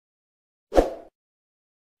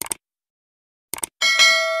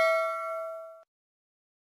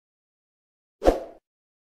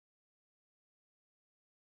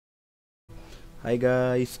Hi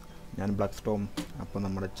guys, I am Blackstorm. Upon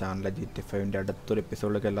our channel GT5 in the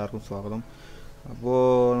episode of Swagadam.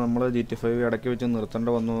 Upon GT5 Adaki and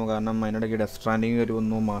Rutanda, Gana, Minor Death Stranding,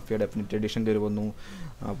 Mafia Definite Edition,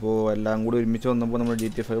 Apo Language Micho number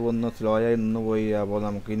GT5 on the Sloya in the way about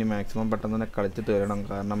Amkini maximum, but on the culture and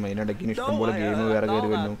Gana, Minor Dekinish game where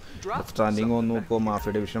revenue stranding on Nupo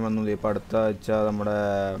Mafia Division and the Parta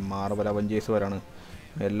Marvel Avanjes.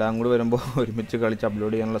 Language വരുമ്പോൾ ഒരുമിച്ച് കളിച്ച്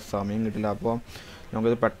upload ചെയ്യാനുള്ള സമയം കിട്ടില്ല അപ്പോൾ നമുക്ക്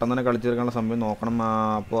പെട്ടെന്ന് തന്നെ കളിച്ചെടുക്കാനുള്ള സമയം നോക്കണം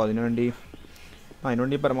അപ്പോൾ അതിനുവേണ്ടി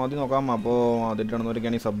പരമാവധി നോക്കാം അപ്പോൾ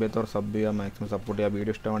അതിട്ടാണെന്നൊരിക്കലും സബ് ചെയ്യുക മാക്സിമം സപ്പോർട്ട് ചെയ്യുക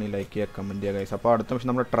വീഡിയോ ഇഷ്ടമാണെങ്കിൽ ലൈക്ക് ചെയ്യുക കമൻറ്റ് ചെയ്യുക ഗൈസ് അപ്പോൾ അടുത്ത നിമിഷം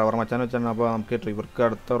നമ്മുടെ ട്രെവർ മച്ചാൻ വെച്ചാൽ അപ്പോൾ നമുക്ക് ട്രിവർക്ക്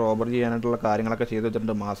അടുത്ത റോബർ ചെയ്യാനായിട്ടുള്ള കാര്യങ്ങളൊക്കെ ചെയ്ത്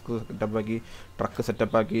വെച്ചിട്ടുണ്ട് മാസ്ക് സെറ്റപ്പാക്കി ട്രക്ക്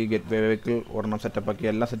സെറ്റപ്പാക്കി ഗെറ്റ് വെഹിക്കിൾ ഒരെണ്ണം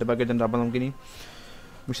സെറ്റപ്പാക്കി എല്ലാം സെറ്റപ്പാക്കി വെച്ചിട്ടുണ്ട് അപ്പോൾ നമുക്കിനി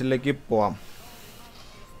മിഷനിലേക്ക് പോവാം.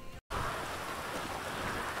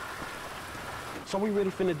 So we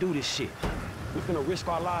really finna do this shit. We finna risk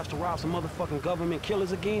our lives to rob some motherfucking government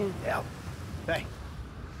killers again? Yeah. Hey.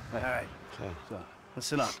 All right. So,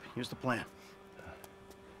 listen up. Here's the plan.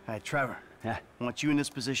 All right, Trevor. Yeah. I want you in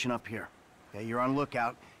this position up here. Okay, you're on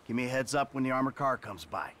lookout. Give me a heads up when the armored car comes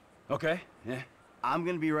by. Okay. Yeah. I'm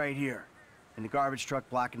gonna be right here, in the garbage truck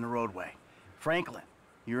blocking the roadway. Franklin,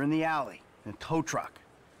 you're in the alley, in a tow truck.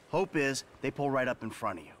 Hope is they pull right up in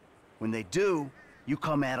front of you. When they do, you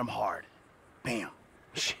come at them hard. Bam.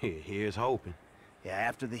 Shit, here's hoping. Yeah,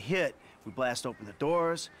 after the hit, we blast open the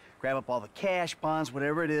doors, grab up all the cash, bonds,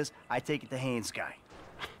 whatever it is. I take it to Haynes guy.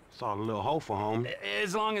 Saw a little hope for home.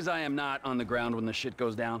 As long as I am not on the ground when the shit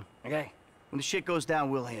goes down. Okay? When the shit goes down,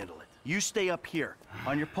 we'll handle it. You stay up here,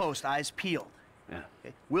 on your post, eyes peeled. Yeah.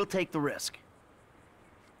 Okay? We'll take the risk.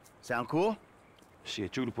 Sound cool?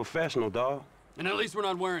 Shit, you the professional, dog. And at least we're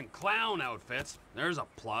not wearing clown outfits. There's a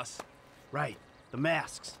plus. Right. The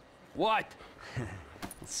masks. What?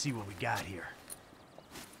 Let's see what we got here.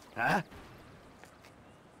 Huh?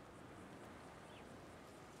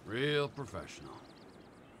 Real professional.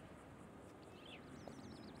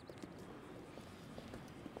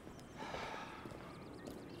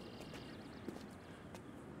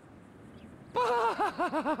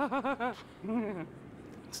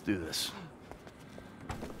 Let's do this.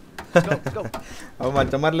 Let's go. അപ്പോൾ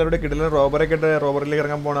മച്ചന്മാരെല്ലാവരുടെ കിട്ടില്ല റോബറൊക്കെ ഇട്ട് റോബറിലേക്ക്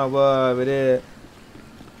ഇറങ്ങാൻ പോകണം അപ്പോൾ ഇവർ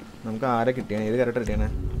നമുക്ക് ആരെ കിട്ടിയാണ് ഏത് ക്യാരക്ടർ കിട്ടിയാണ്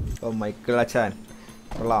അപ്പോൾ മൈക്കിൾ അച്ചാൻ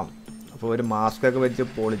കൊള്ളാം അപ്പോൾ ഒരു മാസ്കൊക്കെ വെച്ച്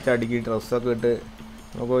പൊളിച്ചടുക്കി ഡ്രസ്സൊക്കെ ഇട്ട്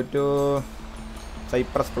നമുക്ക് ഒരു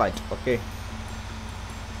സൈപ്രസ് ഫ്ലൈറ്റ് ഓക്കെ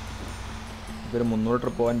ഇതൊരു 300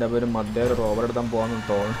 ട്രിപ്പ് പോകാൻ അപ്പോൾ ഒരു മധ്യ ഒരു റോബർ എടുത്താൽ പോകാമെന്ന്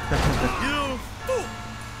തോന്നുന്നു.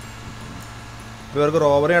 ഇപ്പോൾ ഇവർക്ക്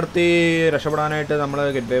റോബറി നടത്തി രക്ഷപ്പെടാനായിട്ട് നമ്മൾ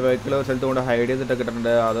ഗെറ്റ് വെഹിക്കിൾ സ്ഥലത്ത് കൊണ്ട് ഹൈഡ് ചെയ്തിട്ടൊക്കെ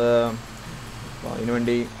ഇട്ടിട്ടുണ്ട്. അത്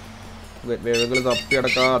അതിനുവേണ്ടി ഗെറ്റ് വെഹിക്കിൾ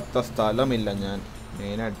തപ്പിയടക്കാത്ത സ്ഥലമില്ല ഞാൻ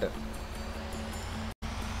മെയിനായിട്ട്.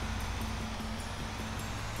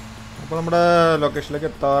 അപ്പോൾ നമ്മുടെ ലൊക്കേഷനിലേക്ക്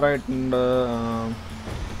എത്താറായിട്ടുണ്ട്.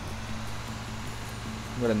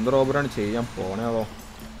 ഇവിടെ എന്ത് റോബറാണ് ചെയ്യാൻ പോണേതോ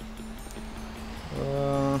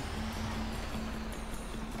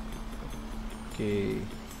ഓക്കെ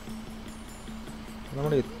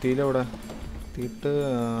നമ്മൾ എത്തിയില്ല ഇവിടെ എത്തിയിട്ട്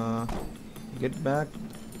ഗെറ്റ് ബാക്ക്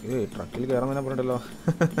ട്രക്കിൽ കയറാൻ തന്നെ പറഞ്ഞിട്ടല്ലോ.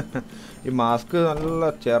 ഈ മാസ്ക്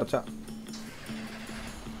നല്ല ചേർച്ച.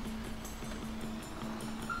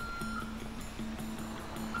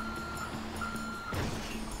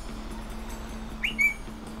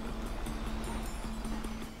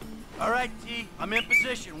 All right, T. I'm in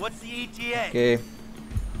position. What's the ETA? Okay.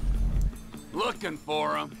 Looking for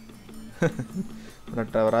him.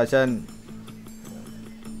 Rajan.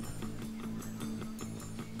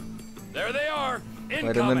 There they are.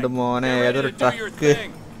 വരുന്നുണ്ട് മോനെ ഏതൊരു Get ready to do your truck.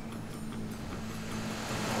 thing.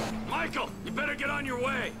 Michael, you better get on your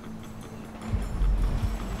way.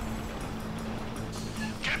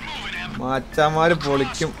 Get moving, Em. മച്ചന്മാര്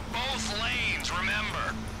പൊളിക്കും. Both lanes, remember.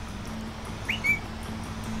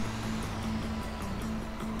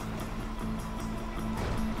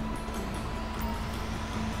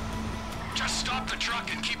 Just stop the truck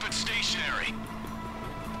and keep it stationary.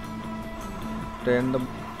 Turn the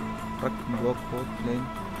truck block both lane.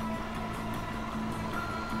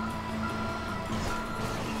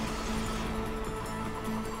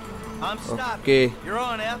 I'm stopped. Okay. You're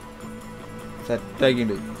on, F. Set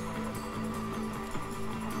ആക്കിയിട്ടുണ്ട്.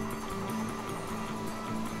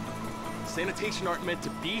 Sanitation aren't meant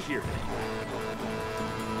to be here.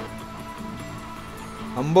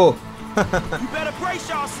 അമ്പോ You better brace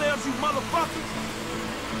yourselves, you motherfuckers!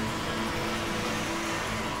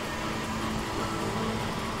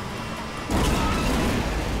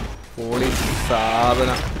 Police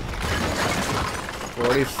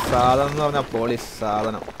സാധനം എന്ന് പറഞ്ഞാൽ police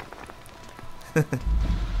സാധനം.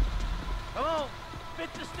 Come on,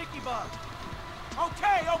 fit the sticky bomb.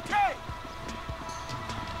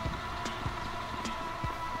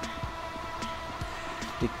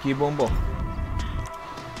 Sticky bomb. F,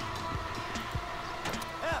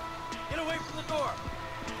 get away from the door.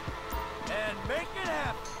 And make it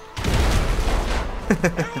happen.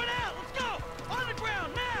 Everyone out, let's go. On the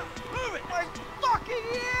ground now. Move it. My fucking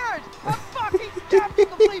ears. My fucking steps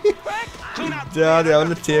completely cracked. Yeah, they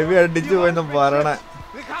all Chevy and did you in the Barana?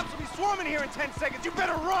 The cops will be swarming here in 10 seconds. You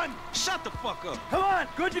better run. Shut the fuck up. Come on,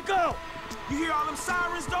 good to go. You hear all them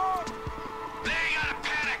sirens, dog? They got a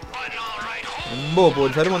panic button, all right. Umbo,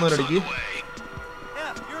 police are coming already. F,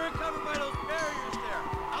 you're covered by those barriers there.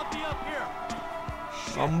 I'll be up here.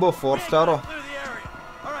 Umbo, 4-star. Clear the area.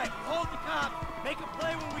 All right, hold the cop. Make a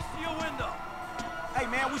play when we see a window. Hey,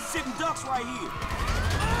 man, we sitting ducks right here.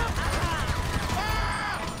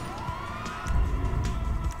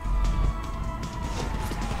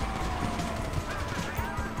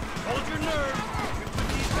 Hold your nerve. Put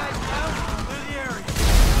these guys down. Clear the area.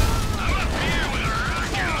 I'm up here with a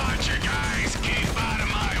rocket launcher, guys. Keep out of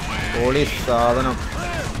my way. Police, sadhanam.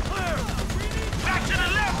 Clear, clear. Back to the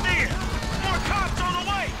left there. More cops on the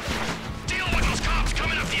way. Deal with those cops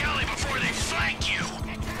coming up the alley before they flank you.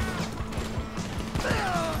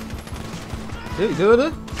 Hey, dude.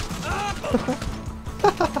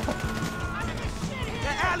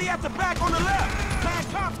 The alley at the back on the left. Bad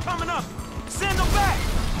cops coming up. Send them back.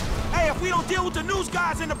 Hey, if we don't deal with the news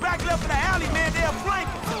guys in the back left of the alley, man, they'll flank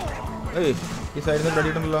us. Hey, this side is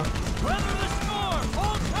ready to go. Weather the storm.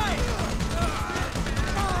 Hold tight.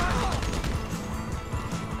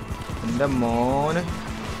 In the morning,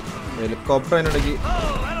 helicopter in the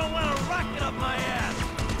Oh, I don't want to rocket up my ass.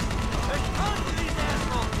 There's tons of these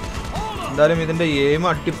assholes. Hold them. എന്തായാലും ഇതിന്റെ aim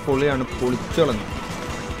അടിപൊളിയാണ്, പൊളിച്ചളഞ്ഞു.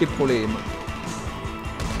 അടിപൊളി aim,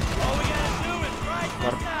 All we gotta do is ride this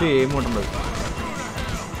correct out. Aim ഉണ്ട്.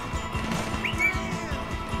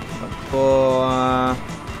 അപ്പോ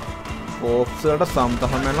ഓഫീസുകളുടെ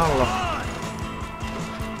സമ്മേളനമാണല്ലോ.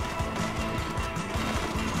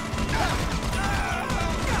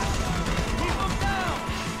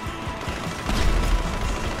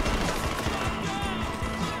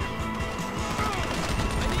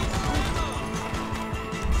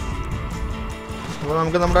 അപ്പോൾ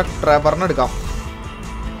നമുക്ക് നമ്മുടെ ട്രെവറിനെ എടുക്കാം.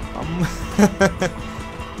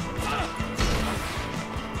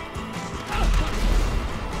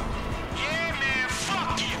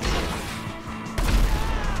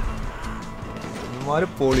 ഇവന്മാര്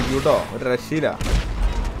പൊളിക്കൂട്ടോ, ഒരു രക്ഷയില്ല.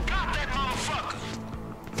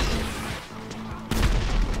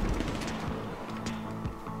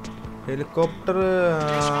 ഹെലികോപ്റ്റർ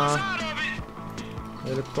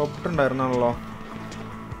ഉണ്ടായിരുന്നാണല്ലോ.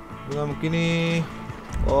 ഇത് നമുക്കിനി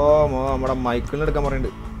നമ്മുടെ മൈക്കിളിന് എടുക്കാൻ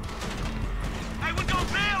പറയുന്നുണ്ട്.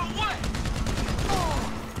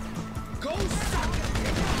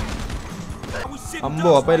 അമ്പോ,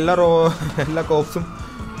 അപ്പൊ എല്ലാ കോപ്സും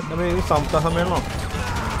സമ്മേളനോ.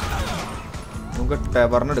 നമുക്ക്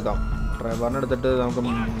ട്രെവറിന് എടുക്കാം. ട്രെവറിന് എടുത്തിട്ട് നമുക്ക്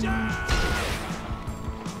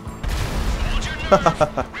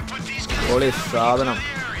പൊളി സാധനം.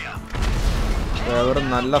 ട്രെവർ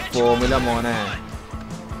നല്ല ഫോമില മോനെ.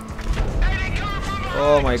 ഓ,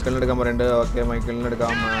 മൈക്കിളിന് എടുക്കാൻ പറയുന്നുണ്ട്. ഓക്കെ, മൈക്കിളിന്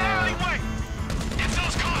എടുക്കാം.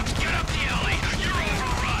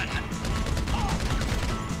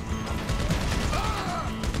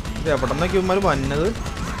 എവിടെ നിന്നൊക്കെ ഇവന്മാർ വന്നത്?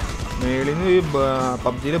 മേളിൽ നിന്ന് ഈ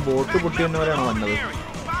പബ്ജിയിലെ ബോട്ട് പൊട്ടി എന്നവരാണ് വന്നത്.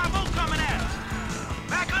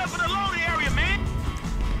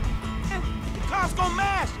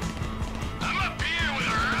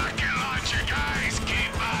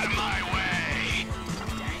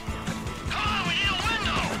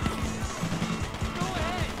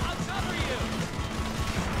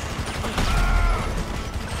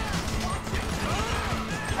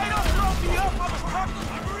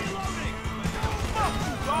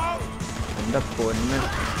 എൻ്റെ പൊന്നെ,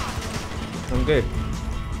 നമുക്ക്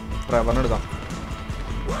ട്രെവറിന് എടുക്കാം.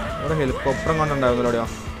 ഇവിടെ ഹെലികോപ്റ്ററും കൊണ്ടുണ്ടായിരുന്നല്ലോ അവിടെയോ.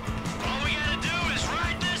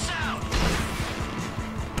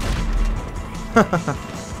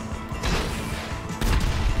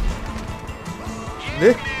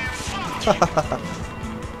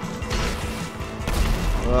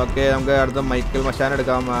 ഓക്കെ, നമുക്ക് അടുത്ത മൈക്കിൾ മഷാൻ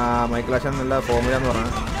എടുക്കാം. മൈക്കിൾ മഷാൻ നല്ല ഫോമില എന്ന്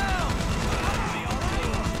പറഞ്ഞാൽ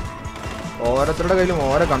ഓരോരുത്തരുടെ കയ്യിലും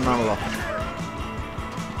ഓരോ കണ്ണാണല്ലോ.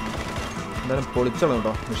 എന്തായാലും പൊളിച്ചോളൂ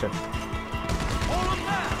കേട്ടോ മിഷൻ.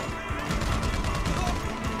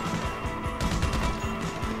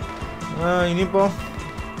 ഇനിയിപ്പോ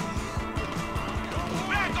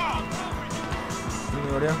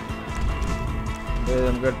എവിടെയാ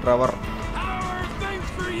നമുക്ക് ട്രെവർ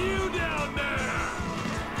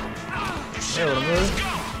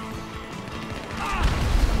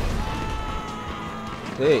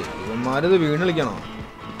ഇവന്മാരിത് വീണ് കളിക്കണോ?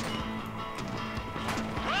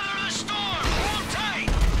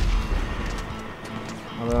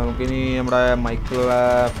 അപ്പോൾ നമുക്കിനി നമ്മുടെ മൈക്കിൾ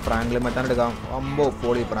ഫ്രാങ്ക്ലിൻ മച്ചാൻ എടുക്കാം. അമ്പോ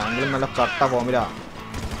പൊളി, ഫ്രാങ്ക്ലിൻ നല്ല കട്ട ഫോമിലാണ്.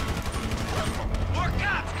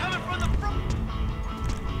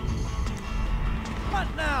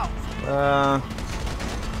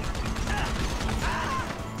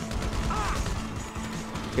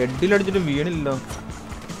 ഹെഡിലടിച്ചിട്ട് വീണില്ലല്ലോ.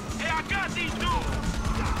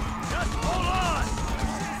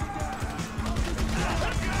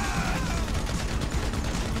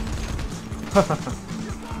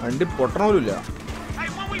 വണ്ടി പൊട്ടണ പോലുമില്ല.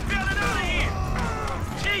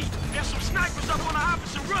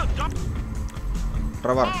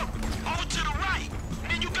 ട്രെവർ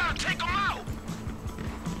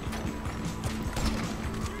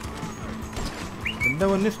എന്റെ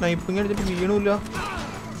മുന്നേ സ്നൈപ്പിംഗ് അടിച്ചിട്ട് വീണില്ല.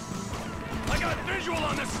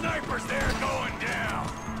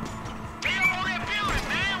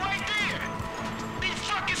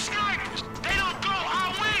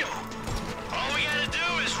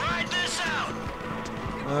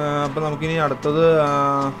 അപ്പൊ നമുക്കിനി അടുത്തത്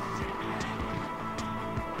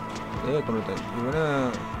ഇവന്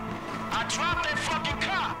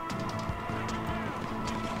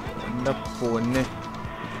എന്റെ പൊന്നെ,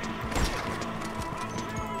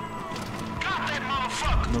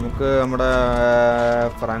 നമുക്ക് നമ്മുടെ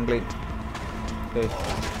ഫ്രാങ്ക്ലിൻ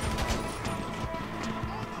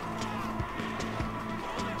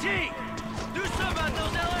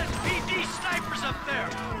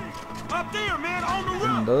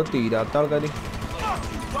എന്തോ തീരാത്ത ആൾക്കാർ.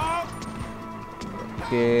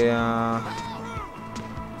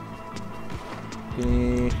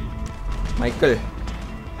 മൈക്കിൾ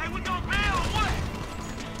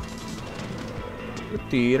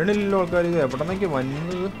തീരണില്ലല്ലോ ആൾക്കാർ. ഇത് എവിടെ നിന്നൊക്കെ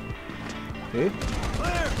വന്നത്?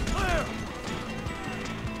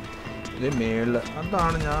 ഇത് മേളില്,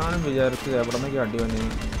 അതാണ് ഞാനും വിചാരിച്ചത്. എവിടെ നിന്നൊക്കെ അടി വന്നു?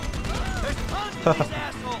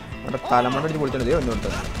 അവിടെ തലമണ്ട അടിച്ച് പൊളിച്ചാണ്. ഇതേ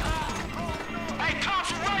വന്നോട്ട്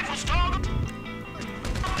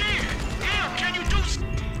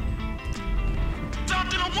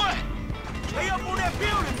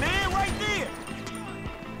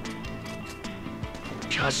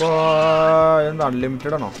അപ്പോ എന്താ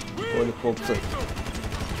അൺലിമിറ്റഡ് ആണോ ഹെലികോപ്റ്റർ?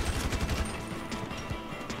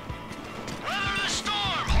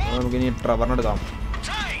 നമുക്കിനി ട്രെവറിന് എടുക്കാം.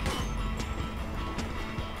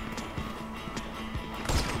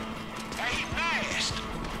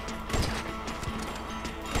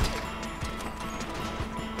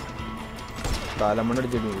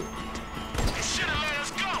 തലമണ്ണടിച്ചിട്ട്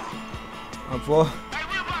അപ്പോ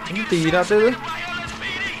ഇനി തീരാത്തത്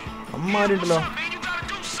അമ്മാരുണ്ടല്ലോ.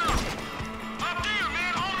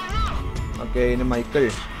 ഓക്കെ, ഇനി മൈക്കിൾ.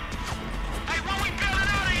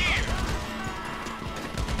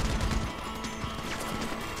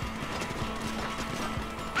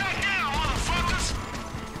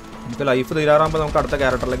 നമുക്ക് ലൈഫ് തീരാറാകുമ്പോൾ നമുക്ക് അടുത്ത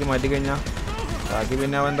ക്യാരക്ടറിലേക്ക് മാറ്റി കഴിഞ്ഞാൽ ബാക്കി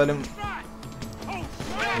പിന്നെ അവൻ എന്തായാലും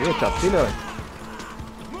ചത്തില്ല.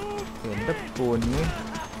 എന്റെ പൊന്ന്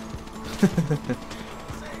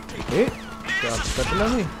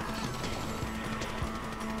ചത്തില്ലാന്നേ.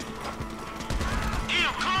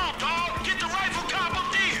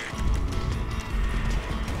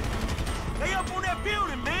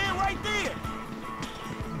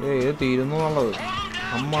 ഇത് തീരുന്നു എന്നുള്ളത്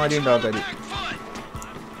അമ്മാരി ഉണ്ട് ആൾക്കാർ.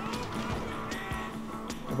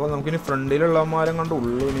 അപ്പോൾ നമുക്കിനി ഫ്രണ്ടിലുള്ള അമ്മാരം കണ്ട്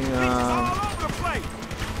ഉള്ളു.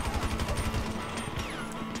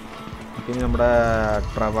 ഇനി നമ്മുടെ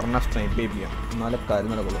ട്രെവറിനെ സ്നൈപ്പ് ചെയ്യിപ്പിക്കാം, എന്നാലേ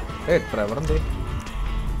കാര്യം നടക്കുള്ളൂ. ട്രെവർ എന്തേ?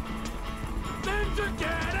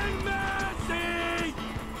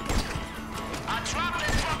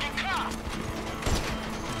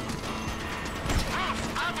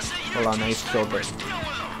 Nice shot.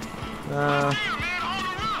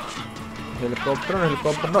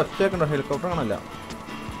 ഹെലികോപ്റ്ററിന്റെ ഒച്ചയൊക്കെ ഹെലികോപ്റ്റർ കാണല്ല.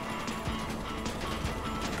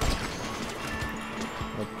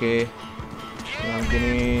 ഓക്കെ,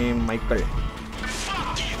 നമുക്കിനി മൈക്കിൾ.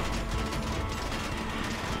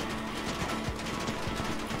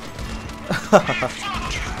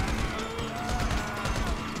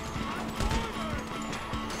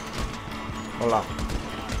 കൊള്ളാം.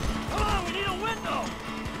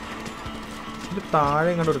 ഇത് താഴെ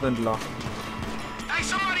ഇങ്ങോട്ട് എടുത്തിട്ടുണ്ടല്ലോ.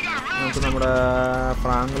 നമുക്ക് നമ്മുടെ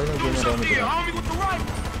ഫ്രാങ്ക്ലിൻ അറിയാൻ പറ്റില്ല.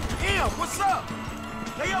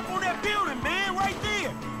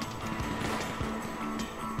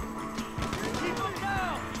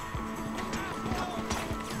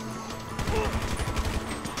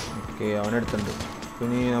 ഓക്കെ, അവനെടുത്തിട്ടുണ്ട്.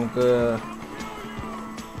 പിന്നെ നമുക്ക്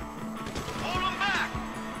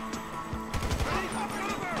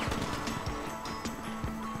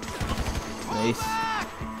നൈസ്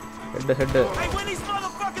ഹെഡ്.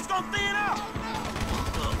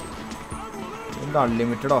 ഇത്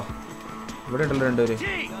അൺലിമിറ്റഡോ? ഇവിടെ ഉണ്ടല്ലോ രണ്ടുപേര്.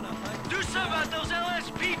 Do something about those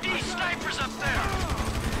LSPD snipers up there.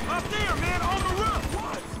 Up there, man, on the roof.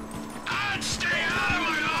 I'd stay out of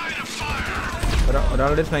my line of fire.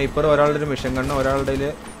 ഒരാളുടെ സ്നൈപ്പർ, ഒരാളുടെ മിഷൻ ഗണ്ണ്, ഒരാളുടെ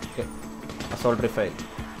അസോൾട്ട് റൈഫിൾ.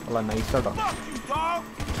 നൈസ് കേട്ടോ.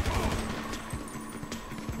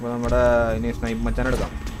 അപ്പോൾ നമ്മുടെ ഇനി സ്നൈപ്പ് മച്ചാൻ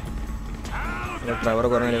എടുക്കാം. ട്രെവർ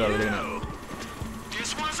കുറേ കളിക്കണം.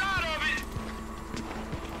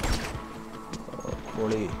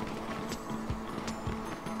 പൊളി.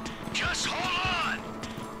 Just hold on.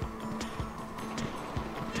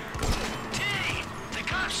 T, the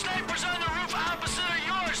cop snipers on the roof opposite of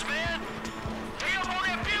yours, man. They up on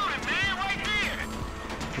that building, man, right there.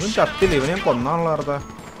 ഇവൻ ചത്തില്ല, ഇവനെ കൊന്നാണല്ലോ അർത്ഥ.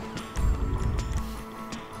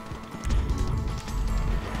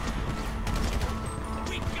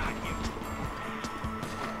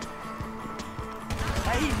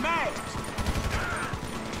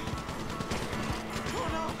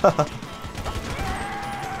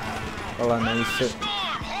 നൈസ്.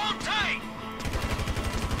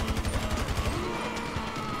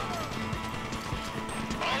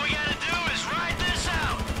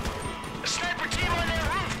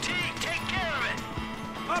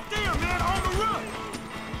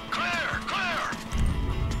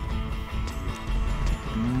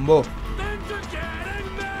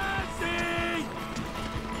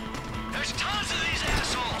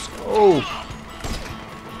 ഓ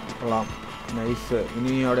കൊള്ളാം. നൈസ്.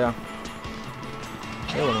 ഇനി എവിടെയാ?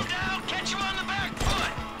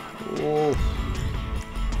 ഓ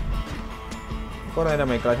കുറേ നേരം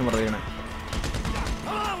മൈക്രാശം പറയണേ.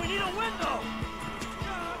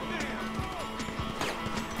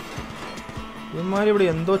 ഇവന്മാരിവിടെ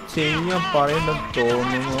എന്തോ ചെയ്യാൻ പറയണ്ടെന്ന്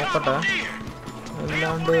തോന്നുന്നു. നോക്കട്ടെ.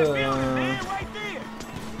 അല്ലാണ്ട്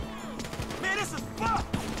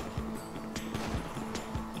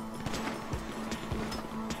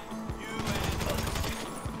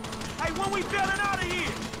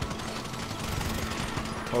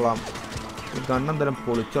കൊള്ളാം. ഈ ഗണ്ണെന്തരം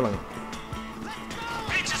പൊളിച്ചളഞ്ഞു.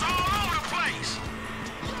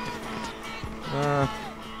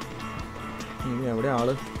 ഇനി എവിടെ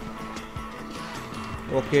ആള്?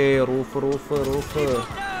 Okay, roof roof roof.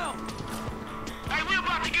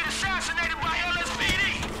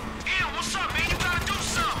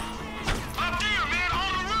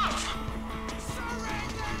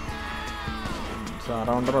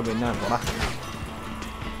 സറൗണ്ടറോ പിന്നെ പോടാ.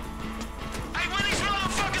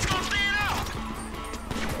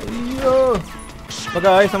 അയ്യോ. അപ്പോൾ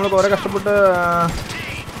ഗായ്സ് നമ്മൾ കുറേ കഷ്ടപ്പെട്ട്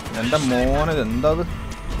എൻ്റെ മോനത് എന്താ അത്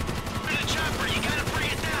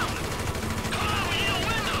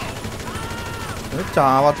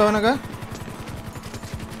ചാവാത്തവനൊക്കെ.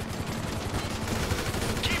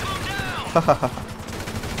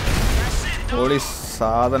 പൊളി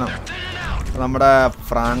സാധനം. നമ്മുടെ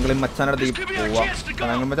ഫ്രാങ്ക്ലിൻ മച്ചാൻ്റെ അടുത്തേക്ക് പോവാം.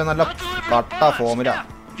 ഫ്രാങ്ക്ലിൻ മച്ചാൻ നല്ല കട്ട ഫോമിലാ.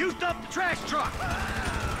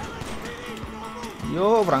 അയ്യോ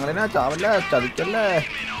ഫ്രാങ്ക്ലിനാ ചാവല്ലേ, ചതിക്കല്ലേ.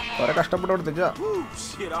 കുറെ കഷ്ടപ്പെട്ട് കൊടുത്തിച്ച.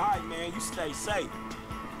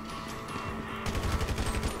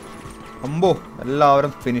 അമ്പോ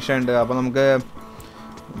എല്ലാവരും ഫിനിഷ് ആയിട്ടുണ്ട്. അപ്പോൾ നമുക്ക്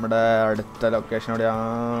നമ്മുടെ അടുത്ത ലൊക്കേഷൻ എവിടെയാ?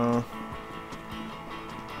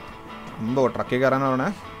 അമ്പോ ട്രക്കിൽ കയറാനാവണേ.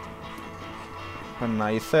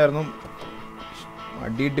 നൈസായിരുന്നു.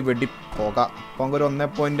 അടിയിട്ട് വെടി പോകാം. അപ്പോൾ നമുക്കൊരു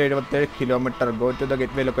 1.77 kilometre go to the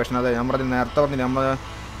gate way location. അതെ ഞാൻ പറഞ്ഞു, നേരത്തെ പറഞ്ഞില്ല,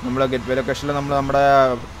 നമ്മൾ ഗേറ്റ് വേ ലൊക്കേഷനിൽ നമ്മൾ നമ്മുടെ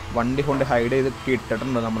വണ്ടി കൊണ്ട് ഹൈഡ് ചെയ്ത്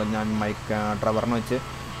ഇട്ടിട്ടുണ്ട് ഞാൻ ട്രെവറിനെ വെച്ച്.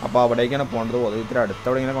 അപ്പോൾ അവിടേക്കാണ് പോകേണ്ടത്. ഇത്തിരി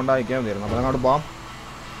അടുത്തവിടെ ഇങ്ങനെ കൊണ്ടായിരിക്കാൻ മതിയായിരുന്നു. അപ്പോൾ അങ്ങോട്ട് പോകാം.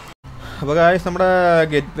 അപ്പോൾ ഗായ്സ് നമ്മുടെ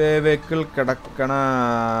ഗേറ്റ് വേ വെഹിക്കിൾ കിടക്കണ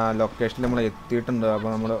ലൊക്കേഷനിൽ നമ്മൾ എത്തിയിട്ടുണ്ട്. അപ്പോൾ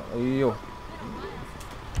നമ്മൾ അയ്യോ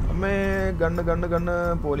അമ്മേ ഗണ്ണ്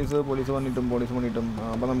പോലീസ് വന്നിട്ടും.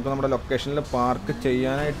 അപ്പോൾ നമുക്ക് നമ്മുടെ ലൊക്കേഷനിൽ പാർക്ക്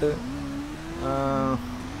ചെയ്യാനായിട്ട്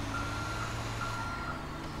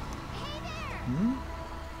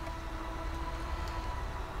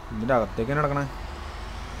ഇതിൻ്റെ അകത്തേക്ക് തന്നെ നടക്കണേ.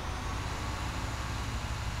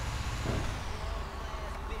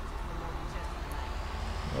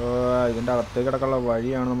 ഇതിൻ്റെ അകത്തേക്ക് കിടക്കാനുള്ള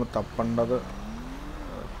വഴിയാണ് നമ്മൾ തപ്പേണ്ടത്.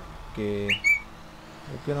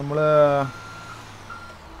 ഓക്കെ നമ്മൾ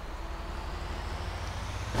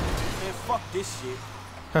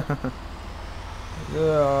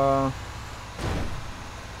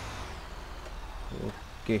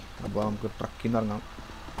ഓക്കെ. അപ്പോൾ നമുക്ക് ട്രക്കിൽ നിന്ന് ഇറങ്ങാം.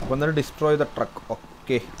 അപ്പോൾ എന്നാലും ഡിസ്ട്രോയ് ദ ട്രക്ക്.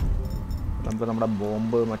 ഓക്കെ, നമുക്ക് നമ്മുടെ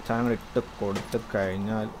ബോംബ് മച്ചാനങ്ങൾ ഇട്ട് കൊടുത്ത്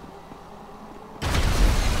കഴിഞ്ഞാൽ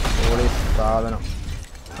പൊളി സാധനം.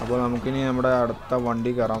 അപ്പോൾ നമുക്കിനി നമ്മുടെ അടുത്ത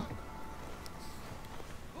വണ്ടി കയറാം.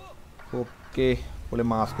 ഓക്കെ, പൊളി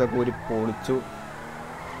മാസ്കൊക്കെ ഊരി പൊളിച്ചു.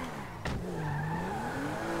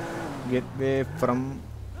 ഗെറ്റ് വേ ഫ്രം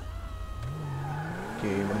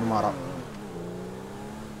ഓക്കെ ഇവിടുന്ന് മാറാം.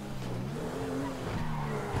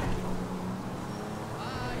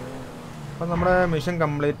 അപ്പം നമ്മുടെ മിഷൻ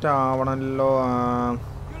കംപ്ലീറ്റ് ആവണമല്ലോ.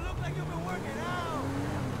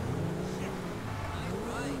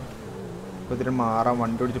 അപ്പോൾ ഇതിന് മാറാം,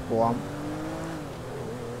 വണ്ടി ഓടിച്ച് പോവാം.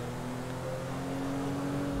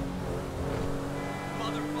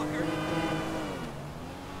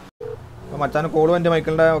 മച്ചാൻ കോള് എൻ്റെ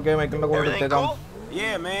മൈക്കിളിൻ്റെ. ഓക്കെ മൈക്കിളിൻ്റെ കോൾ എടുത്തേക്കാം.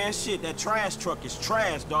 Yeah, man, shit, that trash truck is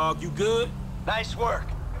trash, dog. You good? Nice work.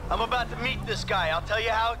 I'm about to meet this guy. I'll tell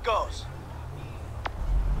you how it goes.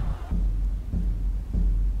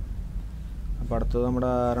 അപ്പോൾ അടുത്തത്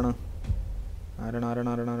നമ്മുടെ ആരാണ്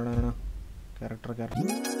character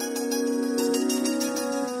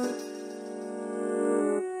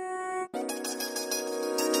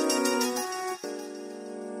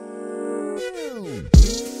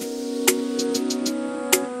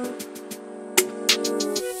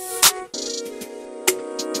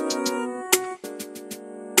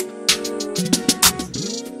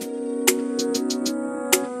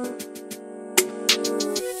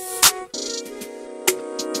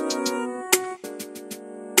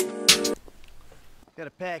Got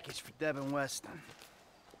a package for Devin Weston.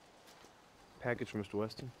 Package for Mr.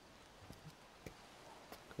 Weston?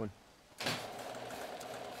 Come on.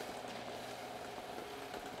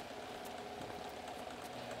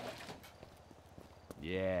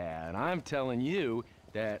 Yeah, and I'm telling you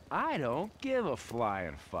that I don't give a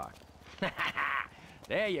flying fuck.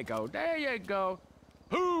 There you go, there you go.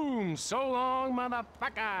 Boom! So long,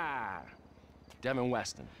 motherfucker! Devin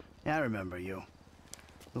Weston. Yeah, I remember you.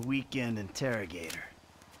 The weekend interrogator.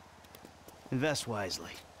 Invest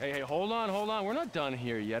wisely. Hey, hold on. We're not done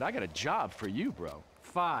here yet. I got a job for you, bro.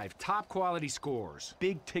 5 top quality scores.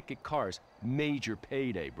 Big ticket cars. Major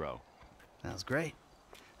payday, bro. Sounds great.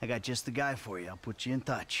 I got just the guy for you. I'll put you in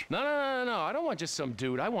touch. No. I don't want just some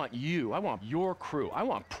dude. I want you. I want your crew. I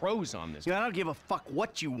want pros on this. Yeah, I don't give a fuck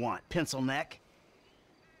what you want, pencil neck.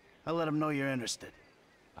 I'll let him know you're interested.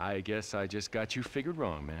 I guess I just got you figured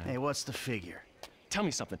wrong, man. Hey, what's the figure? Tell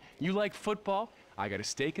me something. You like football? I got a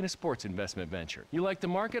stake in a sports investment venture. You like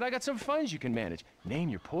the market? I got some funds you can manage. Name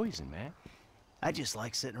your poison, man. I just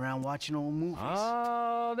like sitting around watching old movies.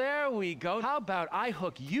 Oh, there we go. How about I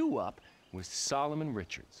hook you up with Solomon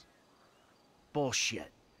Richards?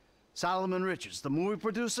 Bullshit. Solomon Richards, the movie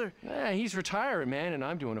producer? Yeah, he's retiring, man, and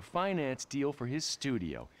I'm doing a finance deal for his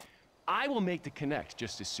studio. I will make the connect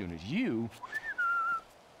just as soon as you...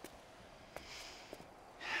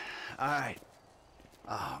 All right.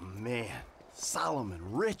 Oh, man. Solomon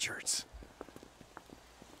Richards.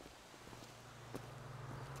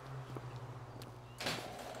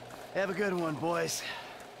 Have a good one, boys.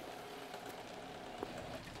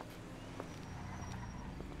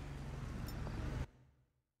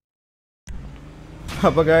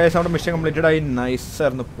 അപ്പോൾ guys നമ്മുടെ mission completed ആയി.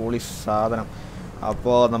 നൈസായിരുന്നു, പൊളി സാധനം.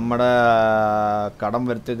 അപ്പോൾ നമ്മുടെ കടം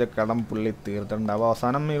വരുത്തിച്ച കടം പുള്ളി തീർത്തിട്ടുണ്ട്. അപ്പോൾ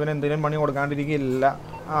അവസാനം ഇവൻ എന്തെങ്കിലും പണി കൊടുക്കാണ്ടിരിക്കില്ല.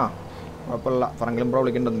 കുഴപ്പമില്ല. ഫ്രങ്ക്ലിൻ ബ്രോ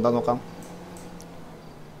വിളിക്കുന്നുണ്ട്, എന്താ നോക്കാം.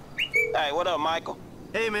 Hey, what up, Michael?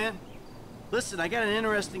 Hey, man. Listen, I got an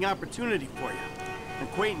interesting opportunity for you. An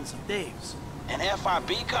acquaintance of Dave's. An FIB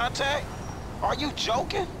contact? Are you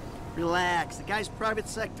joking? Relax. The guy's private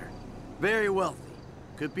sector. Very wealthy.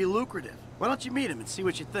 Could be lucrative. Why don't you meet him and see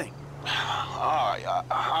what you think? All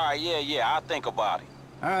right, yeah, I'll think about it.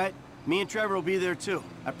 All right. Me and Trevor will be there, too.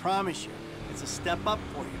 I promise you. It's a step up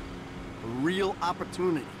for you. A real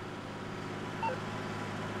opportunity.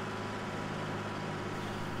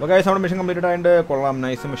 അപ്പോൾ guys നമ്മുടെ mission completed ആയിട്ട് കൊള്ളാം.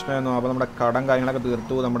 Nice മിഷനായിരുന്നു. അപ്പോൾ നമ്മുടെ കടം കാര്യങ്ങളൊക്കെ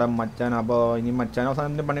തീർത്തു നമ്മുടെ മച്ചാൻ. അപ്പോൾ ഇനി മച്ചാൻ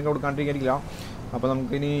അവസാനത്തിൻ്റെ പണിയൊക്കെ കൊടുക്കാണ്ടിരിക്കില്ല. അപ്പോൾ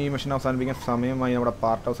നമുക്കിനി മിഷൻ അവസാനിപ്പിക്കാൻ സമയമായി, നമ്മുടെ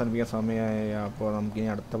പാർട്ട് അവസാനിപ്പിക്കാൻ സമയമായി. അപ്പോൾ നമുക്കിനി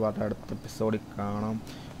അടുത്ത പാർട്ട് അടുത്ത എപ്പിസോഡിൽ കാണാം.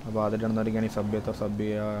 അപ്പോൾ അതിലിടുന്നവരിക്കാണെങ്കിൽ സബ്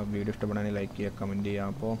ചെയ്യുക, വീഡിയോ ഇഷ്ടപ്പെടാണെങ്കിൽ ലൈക്ക് ചെയ്യുക, കമൻറ്റ് ചെയ്യുക.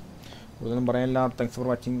 അപ്പോൾ കൂടുതലും പറയാനില്ല. Thanks for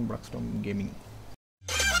watching black Storm gaming.